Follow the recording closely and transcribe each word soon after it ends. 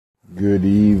Good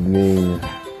evening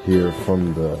here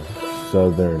from the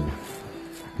southern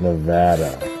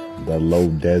Nevada, the low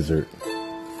desert.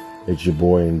 It's your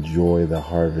boy Enjoy the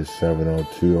Harvest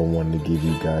 702. I wanted to give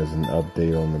you guys an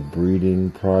update on the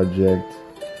breeding project.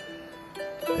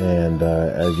 And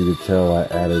as you can tell, I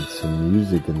added some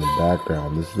music in the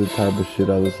background. This is the type of shit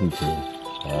I listen to.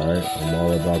 Alright, I'm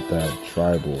all about that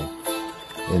tribal,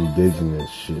 indigenous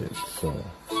shit. So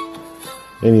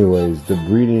anyways, the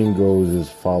breeding goes as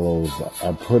follows.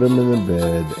 I put them in the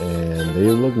bed and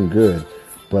they're looking good,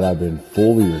 but I've been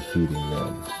foliar feeding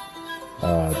them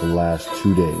the last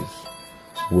 2 days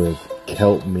with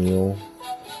kelp meal,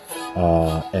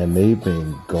 and they've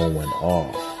been going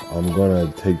off. I'm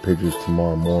gonna take pictures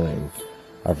tomorrow morning.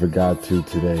 I forgot to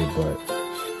today, but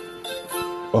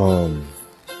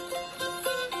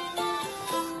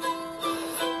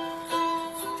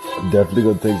definitely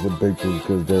gonna take some pictures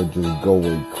because they're just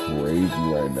going crazy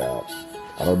right now.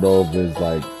 I don't know if it's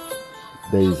like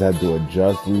they just had to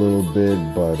adjust a little bit,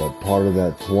 but a part of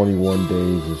that 21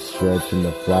 days of stretching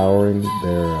the flowering,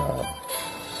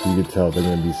 you can tell they're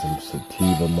gonna be some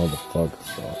sativa motherfuckers.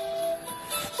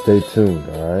 So stay tuned,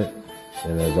 alright?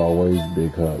 And as always,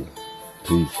 big hug.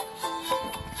 Peace.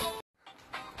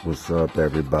 What's up,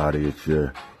 everybody? It's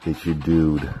your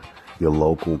dude, your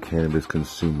local cannabis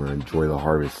consumer. Enjoy the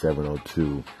Harvest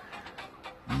 702.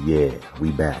 Yeah,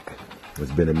 we back.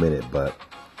 It's been a minute, but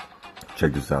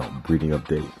check this out. Breeding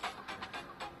update.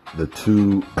 The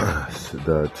two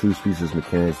species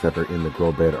mechanics that are in the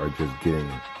grow bed are just getting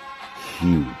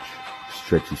huge,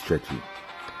 stretchy.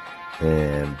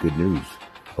 And good news,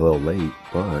 a little late,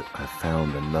 but I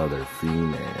found another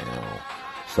female.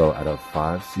 So out of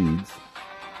 5 seeds,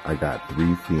 I got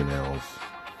 3 females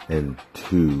and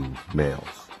 2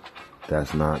 males.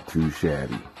 That's not too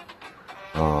shabby.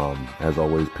 As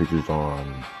always, pictures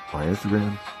on my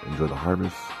Instagram, Enjoy the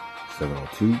Harvest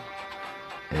 702.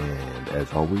 And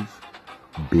as always,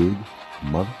 big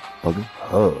motherfucking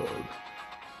hug.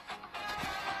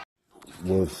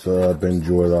 What's up?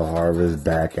 Enjoy the Harvest,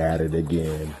 back at it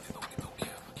again.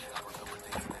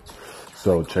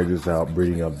 So check this out,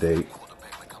 breeding update.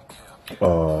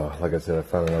 Like I said, I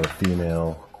found another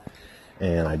female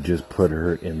and I just put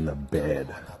her in the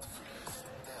bed.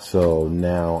 So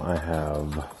now I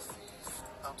have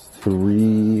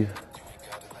 3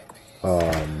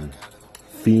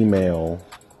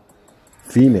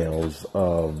 females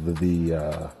of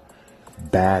the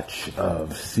batch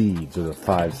of seeds, or the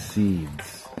 5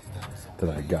 seeds that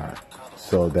I got.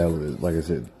 So that was, like I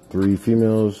said, 3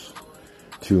 females,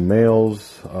 2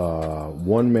 males.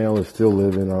 1 male is still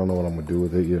living. I don't know what I'm gonna do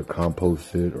with it. Either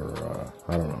compost it or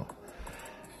I don't know.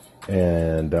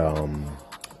 And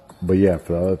but yeah,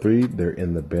 for the other 3, they're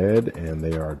in the bed and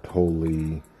they are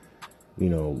totally,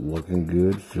 looking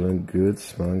good, feeling good,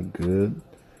 smelling good.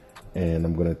 And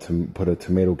I'm gonna put a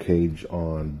tomato cage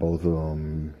on both of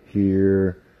them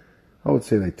here. I would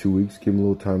say like 2 weeks, give them a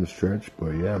little time to stretch.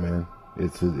 But yeah, man,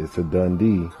 it's a done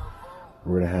deal.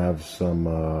 We're gonna have some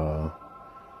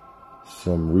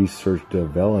research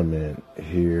development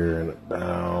here in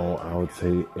about, I would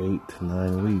say, 8 to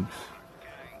 9 weeks.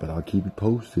 But I'll keep you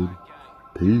posted.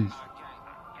 Peace.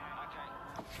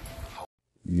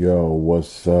 Yo,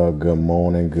 what's up? Good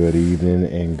morning, good evening,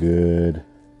 and good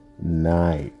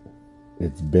night.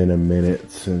 It's been a minute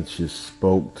since you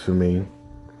spoke to me,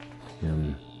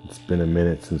 and it's been a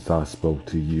minute since I spoke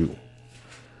to you.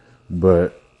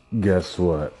 But guess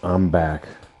what? I'm back,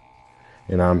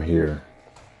 and I'm here,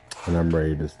 and I'm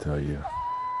ready to tell you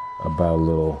about a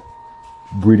little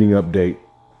breeding update.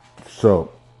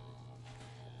 So,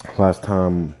 last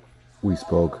time we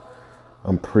spoke,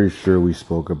 I'm pretty sure we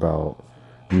spoke about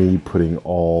me putting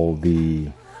all the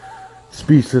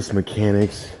species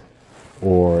mechanics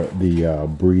or the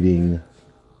breeding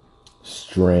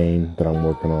strain that I'm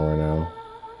working on right now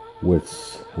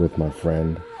with my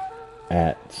friend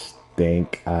at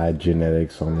Stank Eye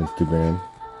Genetics on Instagram.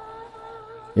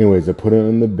 Anyways, I put it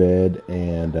in the bed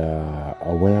and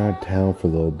I went out of town for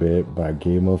a little bit, but I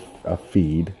gave him a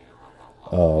feed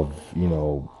of,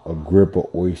 a grip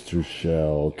of oyster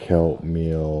shell, kelp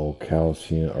meal,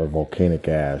 calcium, or volcanic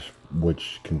ash,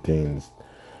 which contains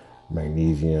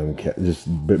magnesium, just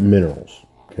minerals,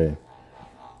 okay?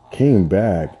 Came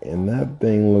back, and that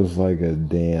thing looks like a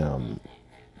damn,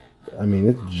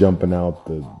 it's jumping out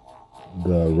the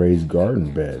raised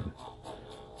garden bed.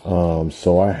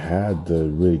 So I had to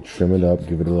really trim it up,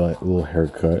 give it a little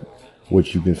haircut,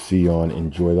 which you can see on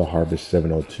Enjoy the Harvest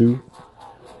 702.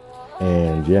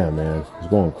 And yeah, man, it's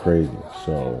going crazy.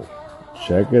 So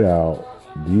check it out.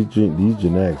 These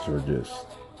genetics are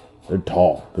they're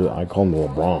tall. I call them the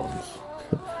LeBrons,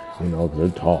 because they're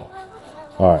tall.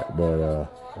 All right, but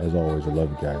as always, I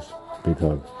love you guys. Big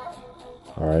hug.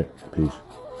 All right, peace.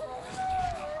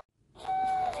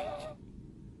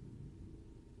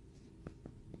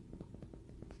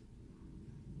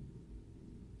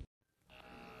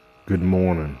 Good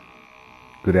morning,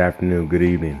 good afternoon, good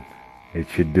evening.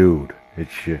 It's your dude.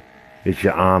 It's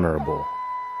your honorable.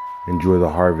 Enjoy the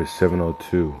Harvest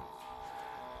 702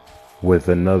 with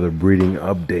another breeding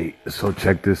update. So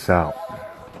check this out.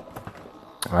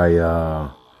 I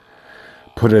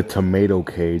put a tomato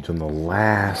cage on the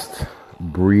last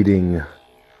breeding,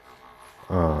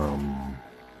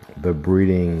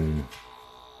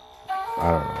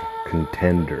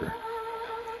 contender.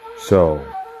 So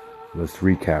let's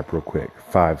recap real quick.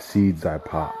 5 seeds I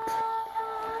popped.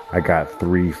 I got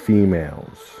 3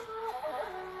 females.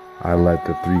 I let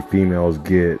the 3 females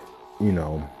get,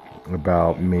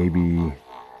 about maybe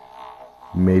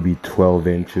 12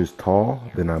 inches tall.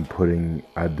 Then I put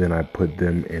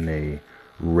them in a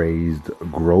raised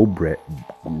grow bed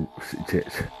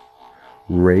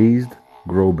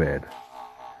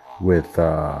with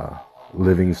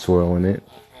living soil in it.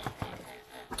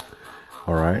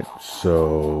 All right,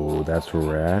 so that's where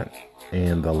we're at.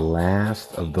 And the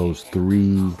last of those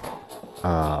 3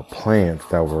 plants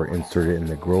that were inserted in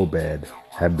the grow bed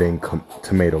have been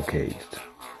tomato caged.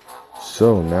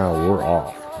 So now we're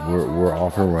off. We're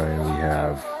off and running.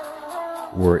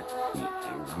 We're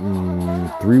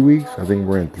 3 weeks. I think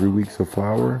we're in 3 weeks of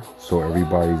flower. So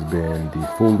everybody's been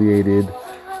defoliated,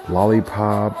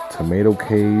 lollipop, tomato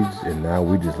caged, and now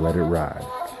we just let it ride.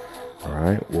 All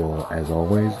right. Well, as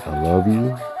always, I love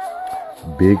you.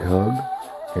 Big hug.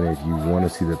 And if you want to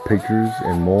see the pictures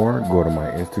and more, go to my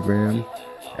Instagram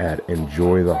at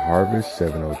Enjoy the Harvest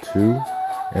 702.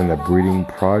 And the breeding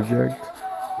project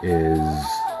is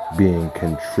being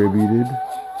contributed,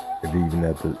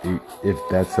 if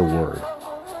that's a word,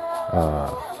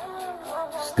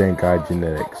 Stank Eye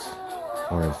Genetics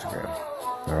on Instagram.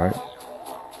 All right.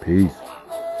 Peace.